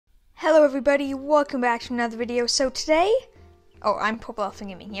Hello everybody, welcome back to another video. So today, I'm Purple Elf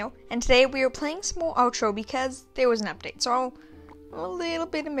Gaming here, and today we are playing some more Archero because there was an update. So I'm a little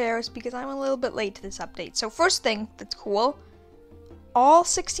bit embarrassed because I'm a little bit late to this update. So first thing that's cool, all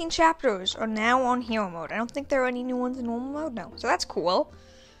 16 chapters are now on hero mode. I don't think there are any new ones in normal mode, no. So that's cool.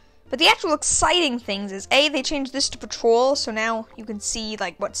 But the actual exciting things is, they changed this to patrol, so now you can see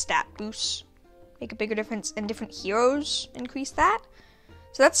like what stat boosts make a bigger difference, and different heroes increase that.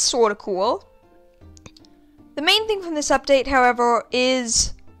 So that's sort of cool. The main thing from this update, however,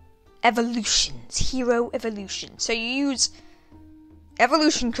 is evolutions, hero evolution. So you use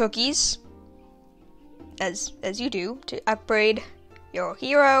evolution cookies, as you do, to upgrade your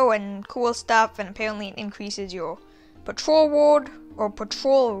hero and cool stuff, and apparently it increases your patrol reward, or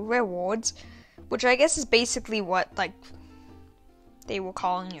patrol rewards, which I guess is basically what, like, they were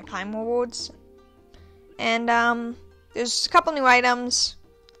calling your time rewards. And, there's a couple new items.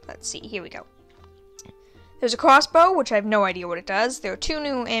 Let's see, here we go. There's a crossbow, which I have no idea what it does. There are 2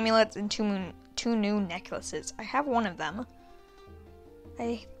 new amulets and two new necklaces. I have one of them.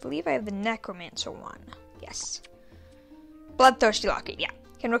 I believe I have the necromancer one. Yes. Bloodthirsty locket, yeah.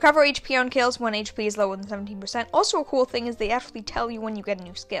 Can recover HP on kills when HP is lower than 17%. Also a cool thing is they actually tell you when you get a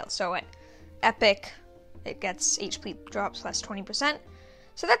new skill. So at epic, it gets HP drops less 20%.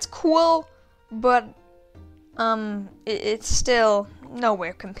 So that's cool, but it's still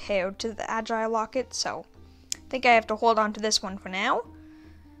nowhere compared to the agile locket, so I think I have to hold on to this one for now.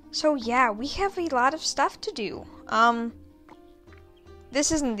 So yeah, we have a lot of stuff to do.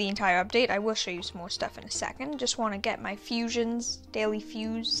 This isn't the entire update. I will show you some more stuff in a second. Just want to get my fusions, daily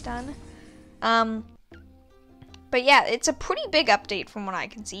fuse done. But yeah, it's a pretty big update from what I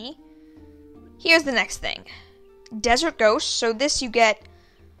can see. Here's the next thing. Desert Ghost. So this you get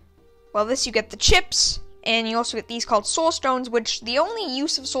the chips, and you also get these called soul stones, which the only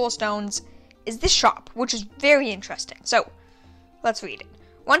use of soul stones is this shop, which is very interesting. So, let's read it.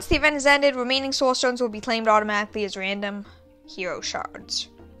 Once the event is ended, remaining soul stones will be claimed automatically as random hero shards.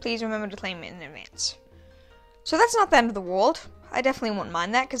 Please remember to claim it in advance. So that's not the end of the world. I definitely wouldn't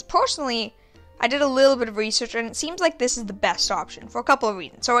mind that, because personally, I did a little bit of research, and it seems like this is the best option for a couple of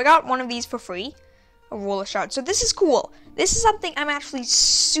reasons. So I got one of these for free, a roller shard. So this is cool. This is something I'm actually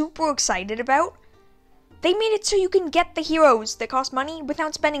super excited about. They made it so you can get the heroes that cost money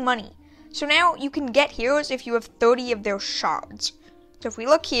without spending money. So now you can get heroes if you have 30 of their shards. So if we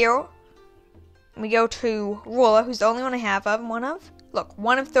look here, we go to Ruler, who's the only one I have one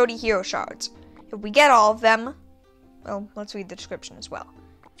of 30 hero shards. If we get all of them, well, let's read the description as well.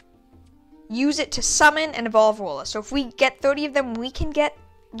 Use it to summon and evolve Ruler. So if we get 30 of them, we can get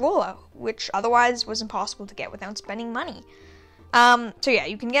Ruler, which otherwise was impossible to get without spending money. So yeah,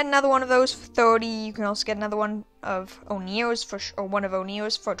 you can get another one of those for 30. You can also get another one of O'Neill's one of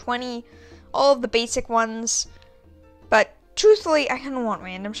O'Neill's for 20. All of the basic ones. But truthfully, I kind of want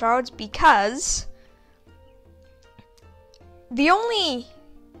random shards because the only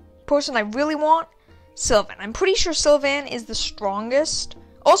person I really want, Sylvan. I'm pretty sure Sylvan is the strongest.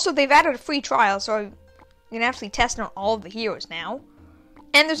 Also, they've added a free trial, so you can actually test on all of the heroes now.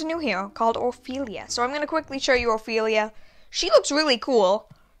 And there's a new hero called Ophelia. So I'm going to quickly show you Ophelia. She looks really cool,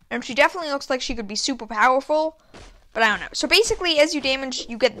 and she definitely looks like she could be super powerful, but I don't know. So basically, as you damage,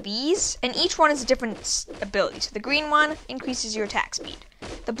 you get these, and each one is a different ability. So the green one increases your attack speed.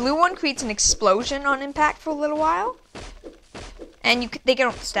 The blue one creates an explosion on impact for a little while. And they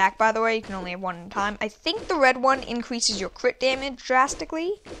don't stack, by the way. You can only have one at a time. I think the red one increases your crit damage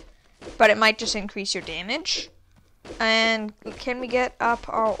drastically, but it might just increase your damage. And can we get up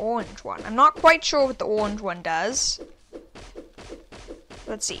our orange one? I'm not quite sure what the orange one does.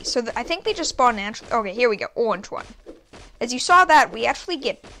 Let's see. So I think they just spawn naturally. Okay, here we go. Orange one. As you saw that, we actually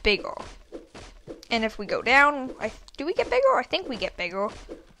get bigger. And if we go down, do we get bigger? I think we get bigger.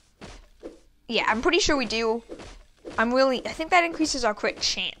 Yeah, I'm pretty sure we do. I think that increases our crit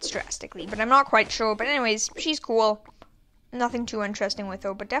chance drastically, but I'm not quite sure. But anyways, she's cool. Nothing too interesting with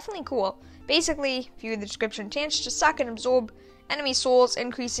her, but definitely cool. Basically, if you read the description, chance to suck and absorb enemy souls,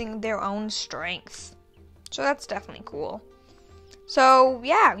 increasing their own strength. So that's definitely cool. So,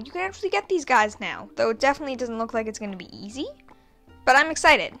 yeah, you can actually get these guys now. Though it definitely doesn't look like it's going to be easy. But I'm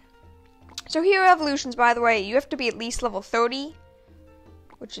excited. So hero evolutions, by the way, you have to be at least level 30.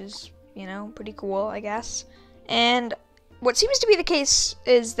 Which is, pretty cool, I guess. And what seems to be the case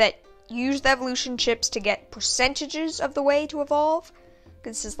is that you use the evolution chips to get percentages of the way to evolve.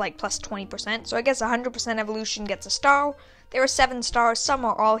 This is like plus 20%. So I guess 100% evolution gets a star. There are 7 stars. Some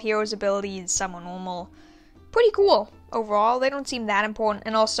are all heroes' abilities. Some are normal. Pretty cool overall. They don't seem that important.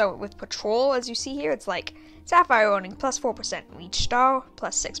 And also with patrol, as you see here, it's like Sapphire earning plus 4%, Leech Star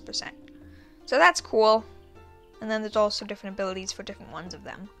plus 6%. So that's cool. And then there's also different abilities for different ones of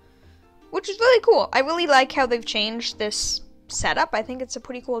them, which is really cool. I really like how they've changed this setup. I think it's a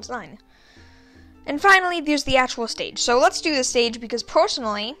pretty cool design. And finally, there's the actual stage. So let's do the stage because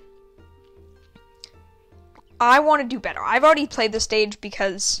personally, I want to do better. I've already played the stage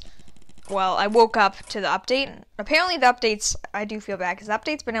because, well, I woke up to the update. Apparently the updates, I do feel bad because the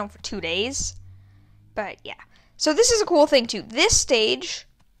update's been out for 2 days. But yeah. So this is a cool thing too. This stage,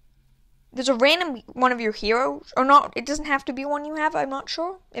 there's a random one of your heroes, or not, it doesn't have to be one you have, I'm not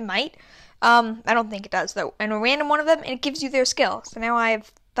sure. It might. I don't think it does though. And a random one of them, and it gives you their skill. So now I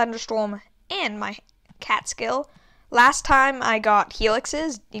have Thunderstorm and my cat skill. Last time I got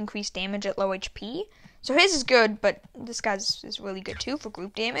Helix's, increased damage at low HP. So his is good, but this guy's is really good too for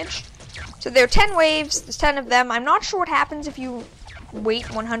group damage. So there are 10 waves, there's 10 of them. I'm not sure what happens if you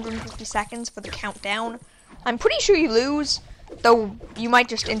wait 150 seconds for the countdown. I'm pretty sure you lose, though you might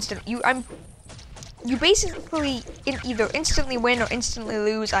just you basically either instantly win or instantly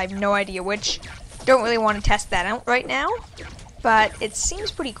lose. I have no idea which. Don't really want to test that out right now, but it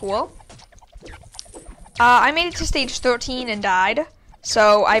seems pretty cool. I made it to stage 13 and died,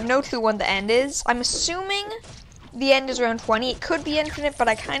 so I have no clue when the end is. I'm assuming the end is around 20. It could be infinite, but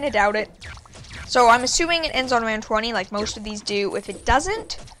I kind of doubt it. So I'm assuming it ends on round 20, like most of these do. If it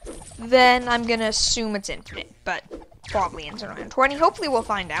doesn't, then I'm going to assume it's infinite, but probably ends on round 20. Hopefully we'll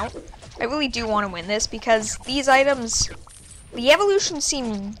find out. I really do want to win this because these items, the evolutions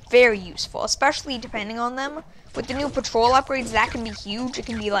seem very useful, especially depending on them. With the new patrol upgrades, that can be huge. It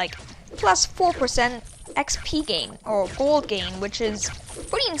can be like plus 4% XP gain, or gold gain, which is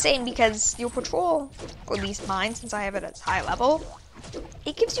pretty insane because your patrol, or at least mine since I have it at high level,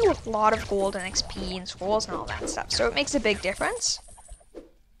 it gives you a lot of gold and XP and scrolls and all that stuff, so it makes a big difference.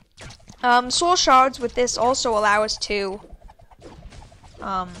 Soul shards with this also allow us to,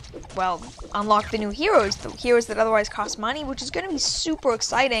 well, unlock the new heroes, the heroes that otherwise cost money, which is going to be super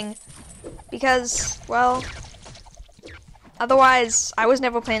exciting because, well, otherwise, I was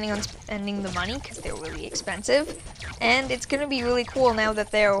never planning on spending the money because they're really expensive, and it's going to be really cool now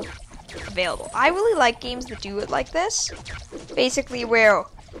that they're available. I really like games that do it like this, basically where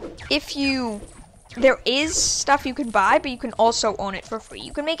there is stuff you can buy, but you can also own it for free.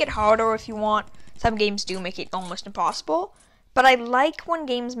 You can make it harder if you want. Some games do make it almost impossible, but I like when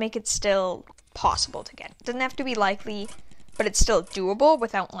games make it still possible to get. It doesn't have to be likely, but it's still doable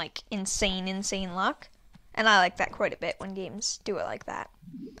without like insane luck. And I like that quite a bit when games do it like that.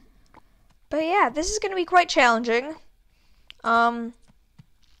 But yeah, this is going to be quite challenging.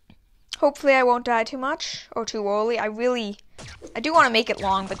 Hopefully I won't die too much or too early. I do want to make it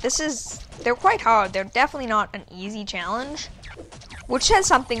long, but they're quite hard. They're definitely not an easy challenge, which says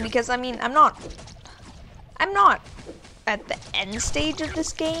something because, I mean, I'm not at the end stage of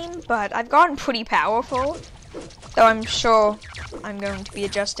this game, but I've gotten pretty powerful, though I'm sure I'm going to be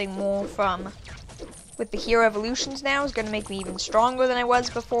adjusting more with the hero evolutions now is going to make me even stronger than I was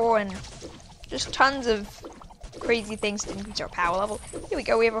before, and just tons of crazy things to increase our power level. Here we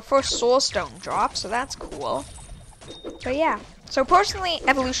go, we have our first soul stone drop, so that's cool. But yeah, so personally,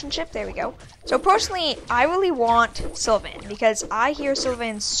 evolution chip, there we go. So personally, I really want Sylvan, because I hear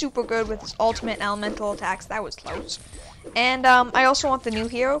Sylvan's super good with his ultimate elemental attacks. That was close. And I also want the new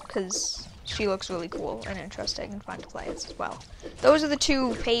hero, because she looks really cool and interesting and fun to play as well. Those are the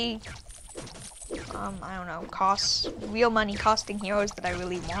two I don't know, real money costing heroes that I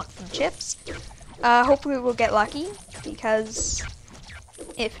really want from chips. Hopefully we'll get lucky, because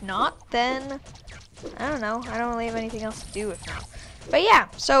if not, then I don't know. I don't really have anything else to do if not. But yeah,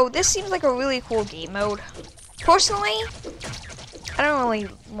 so this seems like a really cool game mode. Personally, I don't really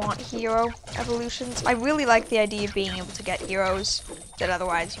want hero evolutions. I really like the idea of being able to get heroes that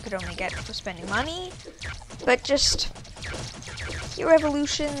otherwise you could only get for spending money. But just hero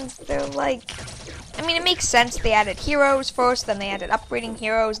evolutions, they're like, I mean, it makes sense. They added heroes first, then they added upgrading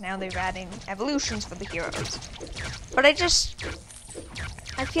heroes, now they're adding evolutions for the heroes. But I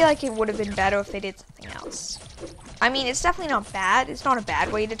feel like it would have been better if they did something else. I mean, it's definitely not bad. It's not a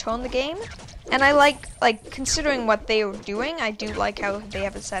bad way to tone the game. And I like considering what they were doing, I do like how they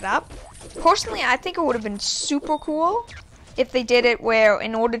have it set up. Personally, I think it would have been super cool if they did it where,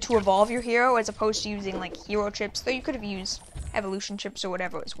 in order to evolve your hero, as opposed to using like hero chips, though you could have used evolution chips or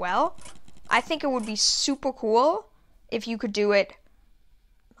whatever as well. I think it would be super cool if you could do it.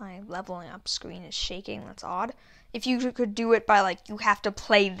 My leveling up screen is shaking, that's odd. If you could do it by, like, you have to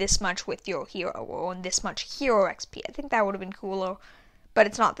play this much with your hero or this much hero XP. I think that would have been cooler, but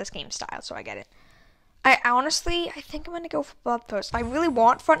it's not this game style, so I get it. I think I'm gonna go for Bloodthirst. I really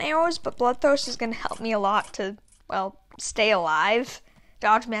want front arrows, but Bloodthirst is gonna help me a lot to, well, stay alive.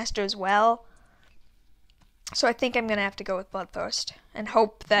 Dodge Master as well. So I think I'm gonna have to go with Bloodthirst and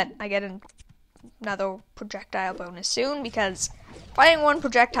hope that I get another projectile bonus soon, because fighting one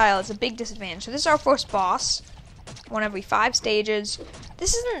projectile is a big disadvantage. So this is our first boss. One every 5 stages.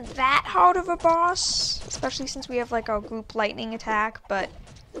 This isn't that hard of a boss, especially since we have like our group lightning attack, but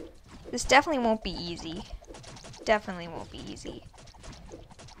this definitely won't be easy. Definitely won't be easy.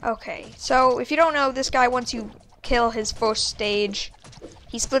 Okay, so if you don't know, this guy, once you kill his first stage,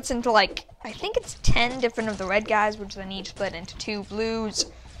 he splits into like, I think it's 10 different of the red guys, which then each split into 2 blues.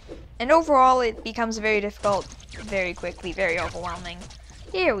 And overall, it becomes very difficult very quickly, very overwhelming.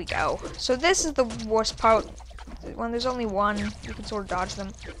 Here we go. So this is the worst part. When there's only one, you can sort of dodge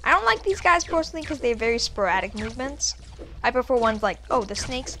them. I don't like these guys personally because they have very sporadic movements. I prefer ones like, oh, the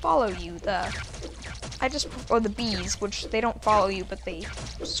snakes follow you. Or the bees, which they don't follow you, but they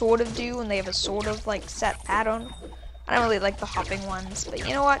sort of do, and they have a sort of like set pattern. I don't really like the hopping ones, but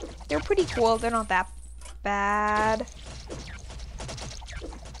you know what? They're pretty cool. They're not that bad.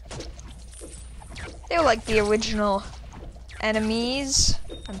 They're like the original enemies.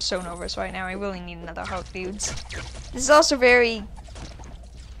 I'm so nervous right now. I really need another heart, dudes. This is also very...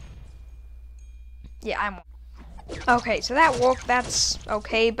 Yeah, I'm... Okay, so that worked. That's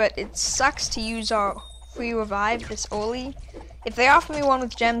okay, but it sucks to use our free revive this early. If they offer me one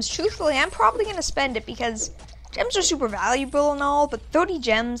with gems, truthfully, I'm probably going to spend it because gems are super valuable and all, but 30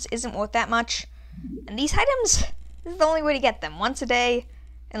 gems isn't worth that much. And these items, this is the only way to get them. Once a day,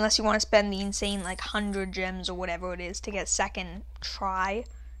 unless you want to spend the insane, like, 100 gems or whatever it is to get second try,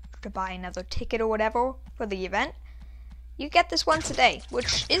 to buy another ticket or whatever for the event. You get this once a day,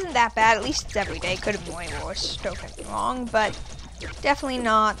 which isn't that bad. At least it's every day. Could have been way worse, don't get me wrong, but definitely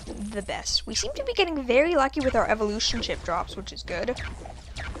not the best. We seem to be getting very lucky with our evolution chip drops, which is good.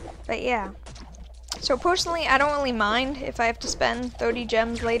 But yeah. So personally, I don't really mind if I have to spend 30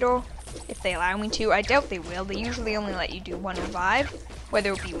 gems later, if they allow me to. I doubt they will. They usually only let you do 1 revive,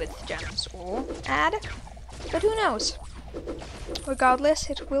 whether it be with gems or ad. But who knows? Regardless,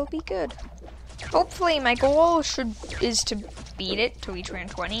 it will be good. Hopefully, my goal is to beat it, to reach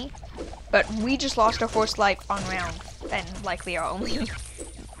round 20. But we just lost our first life on round, and likely our only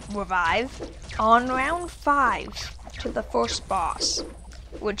revive, on round 5 to the first boss.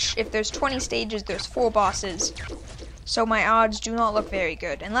 Which, if there's 20 stages, there's 4 bosses. So my odds do not look very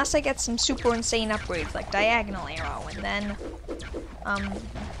good. Unless I get some super insane upgrades, like Diagonal Arrow, and then,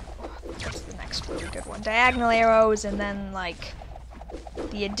 what's the next really good one? Diagonal Arrows, and then, like,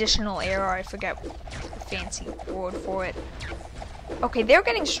 the additional arrow, I forget the fancy word for it. Okay, they're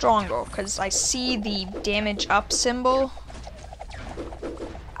getting stronger, because I see the damage up symbol.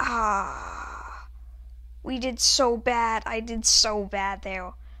 We did so bad. I did so bad there.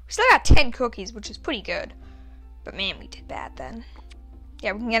 We still got 10 cookies, which is pretty good. But man, we did bad then.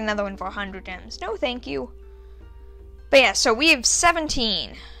 Yeah, we can get another one for 100 gems. No, thank you. But yeah, so we have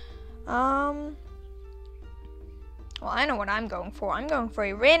 17. Well, I know what I'm going for. I'm going for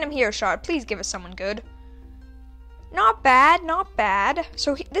a random hero shard. Please give us someone good. Not bad, not bad.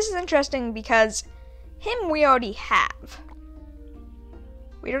 So this is interesting because him we already have.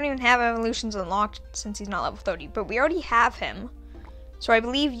 We don't even have evolutions unlocked since he's not level 30, but we already have him. So I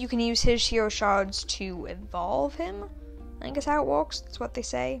believe you can use his hero shards to evolve him. I think that's how it works. That's what they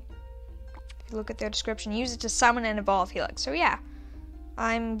say. If you look at their description, use it to summon and evolve Helix. So yeah,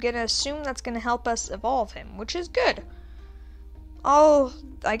 I'm gonna assume that's gonna help us evolve him, which is good.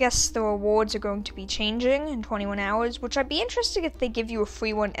 I guess the rewards are going to be changing in 21 hours, which I'd be interested if they give you a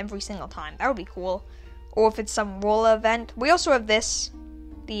free one every single time. That would be cool. Or if it's some roller event. We also have this,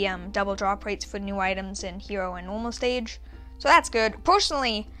 the double drop rates for new items in hero and normal stage. So that's good.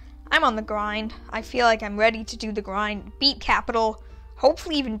 Personally, I'm on the grind. I feel like I'm ready to do the grind, beat Capital,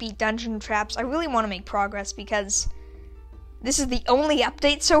 hopefully even beat Dungeon Traps. I really want to make progress because this is the only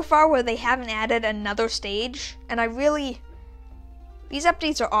update so far where they haven't added another stage. And these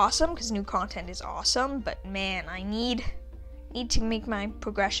updates are awesome because new content is awesome, but man, I need to make my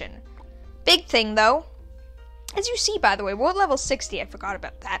progression. Big thing though, as you see by the way, we're at level 60, I forgot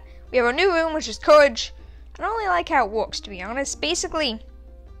about that. We have our new room, which is Courage. I don't really like how it works, to be honest. Basically,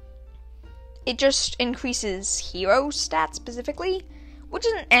 it just increases hero stats specifically,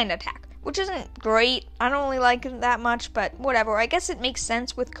 and attack, which isn't great. I don't really like it that much, but whatever. I guess it makes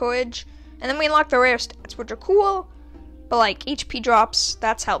sense with Courage. And then we unlock the rare stats, which are cool. But like HP drops,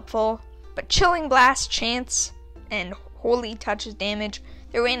 that's helpful. But Chilling Blast, Chance, and Holy Touches damage,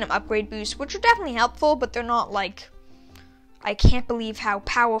 they're random upgrade boosts, which are definitely helpful, but they're not like I can't believe how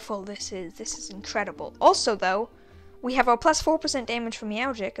powerful this is. This is incredible. Also, though, we have our plus 4% damage from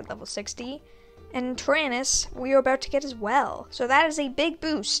Meowgic at level 60. And Tyrannus, we are about to get as well. So that is a big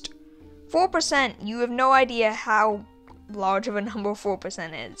boost. 4%, you have no idea how large of a number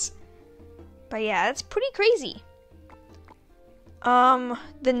 4% is. But yeah, that's pretty crazy. The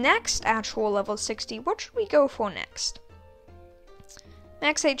next actual level 60, what should we go for next?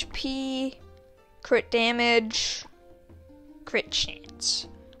 Max HP, crit damage, crit chance.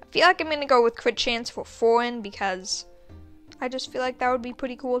 I feel like I'm gonna go with crit chance for foreign because I just feel like that would be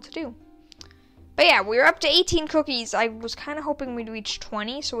pretty cool to do. But yeah, we're up to 18 cookies. I was kind of hoping we'd reach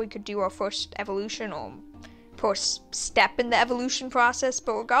 20 so we could do our first evolution or first step in the evolution process.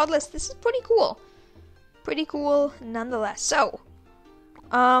 But regardless, this is pretty cool. Pretty cool nonetheless. So,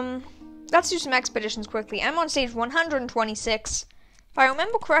 let's do some expeditions quickly. I'm on stage 126. If I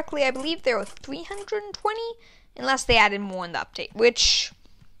remember correctly, I believe there were 320, unless they added more in the update, which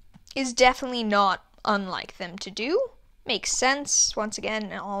is definitely not unlike them to do. Makes sense, once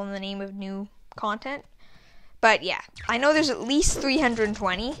again, all in the name of new content. But yeah, I know there's at least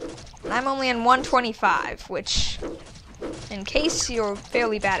 320, and I'm only on 125, which, in case you're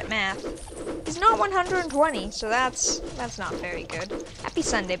fairly bad at math, is not 120, so that's not very good. Happy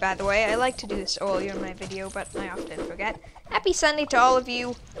Sunday, by the way. I like to do this earlier in my video, but I often forget. Happy Sunday to all of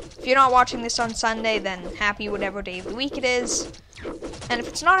you. If you're not watching this on Sunday, then happy whatever day of the week it is. And if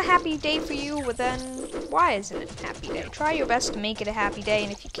it's not a happy day for you, well then, why isn't it a happy day? Try your best to make it a happy day,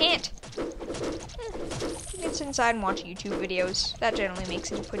 and if you can't, you can sit inside and watch YouTube videos. That generally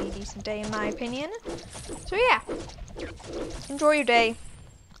makes it a pretty decent day, in my opinion. So yeah, enjoy your day.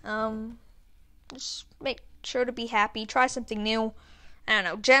 Just make sure to be happy. Try something new. I don't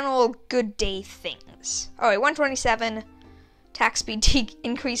know, general good day things. Alright, 127. Attack speed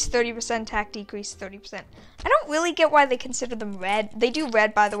increase 30%, attack decrease 30%. I don't really get why they consider them red. They do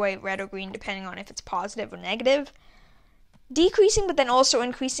red, by the way, red or green, depending on if it's positive or negative. Decreasing, but then also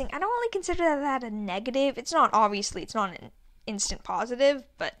increasing. I don't really consider that a negative. It's not, obviously, it's not an instant positive,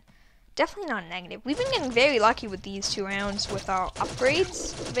 but definitely not a negative. We've been getting very lucky with these 2 rounds with our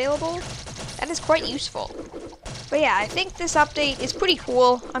upgrades available. That is quite useful. But yeah, I think this update is pretty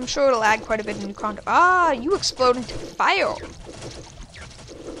cool. I'm sure it'll add quite a bit of new content. Ah, you explode into fire.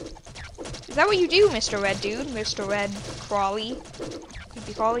 Is that what you do, Mr. Red Dude? Mr. Red Crawly?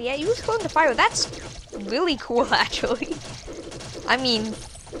 Creepy Crawly? Yeah, you explode into fire. That's really cool, actually. I mean,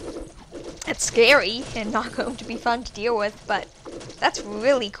 it's scary and not going to be fun to deal with, but that's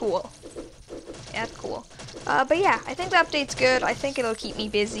really cool. Yeah, that's cool. But yeah, I think the update's good. I think it'll keep me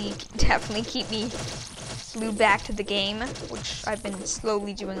busy. Definitely keep me glued back to the game, which I've been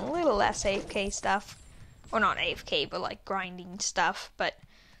slowly doing a little less AFK stuff. Or not AFK, but like grinding stuff. But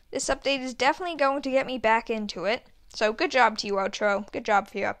this update is definitely going to get me back into it. So good job to you, Archero. Good job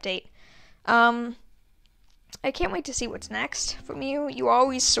for your update. I can't wait to see what's next from you. You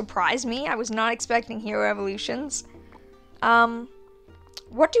always surprise me. I was not expecting hero evolutions.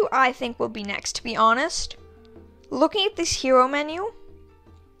 What do I think will be next, to be honest? Looking at this hero menu,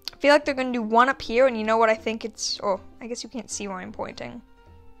 I feel like they're going to do one up here, and you know what I think it's... Oh, I guess you can't see where I'm pointing.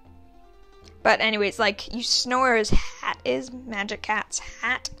 But anyways, like, you know where his hat is? Magic Cat's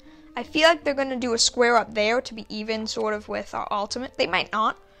hat. I feel like they're going to do a square up there to be even, sort of, with our ultimate. They might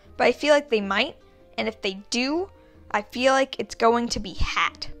not, but I feel like they might. And if they do, I feel like it's going to be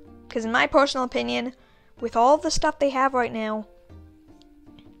hat. Because in my personal opinion, with all the stuff they have right now,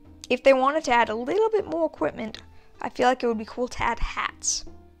 if they wanted to add a little bit more equipment, I feel like it would be cool to add hats.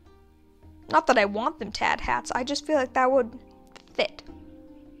 Not that I want them to add hats, I just feel like that would fit.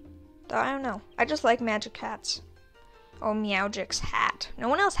 Though I don't know. I just like Magic Hats. Or Meowgic's hat. No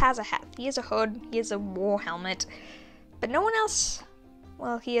one else has a hat. He has a hood, he has a war helmet. But no one else,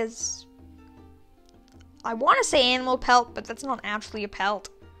 well, he has... I want to say animal pelt, but that's not actually a pelt.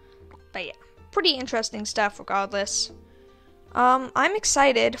 But yeah, pretty interesting stuff regardless. I'm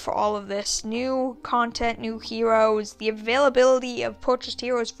excited for all of this. New content, new heroes, the availability of purchased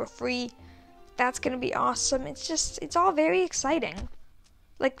heroes for free. That's going to be awesome. It's all very exciting.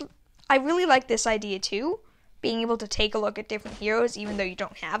 Like, I really like this idea too. Being able to take a look at different heroes even though you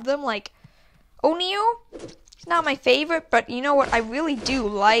don't have them. Like, Onio, he's not my favorite, but you know what? I really do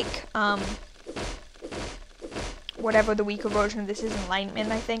like, whatever the weaker version of this is,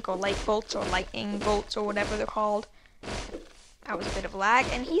 Enlightenment, I think, or Light Bolts, or Lightning Bolts, or whatever they're called. That was a bit of a lag,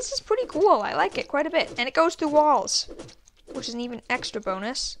 and he's just pretty cool. I like it quite a bit, and it goes through walls, which is an even extra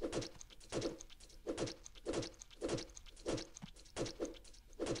bonus.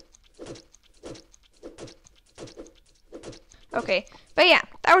 Okay, but yeah,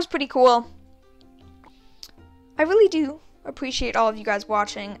 that was pretty cool. I really do appreciate all of you guys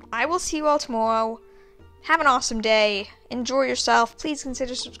watching. I will see you all tomorrow. Have an awesome day. Enjoy yourself. Please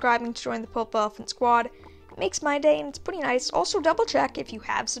consider subscribing to join the Purple Elephant Squad. It makes my day and it's pretty nice. Also, double check if you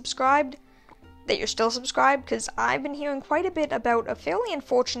have subscribed that you're still subscribed, because I've been hearing quite a bit about a fairly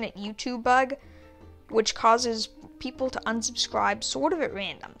unfortunate YouTube bug which causes people to unsubscribe sort of at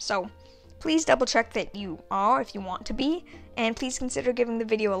random. So please double check that you are if you want to be, and please consider giving the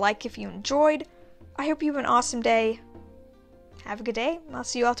video a like if you enjoyed. I hope you have an awesome day. Have a good day. I'll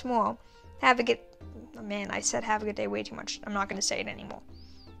see you all tomorrow. Have a good... Oh, man, I said have a good day way too much. I'm not going to say it anymore.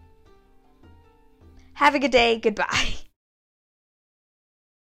 Have a good day. Goodbye.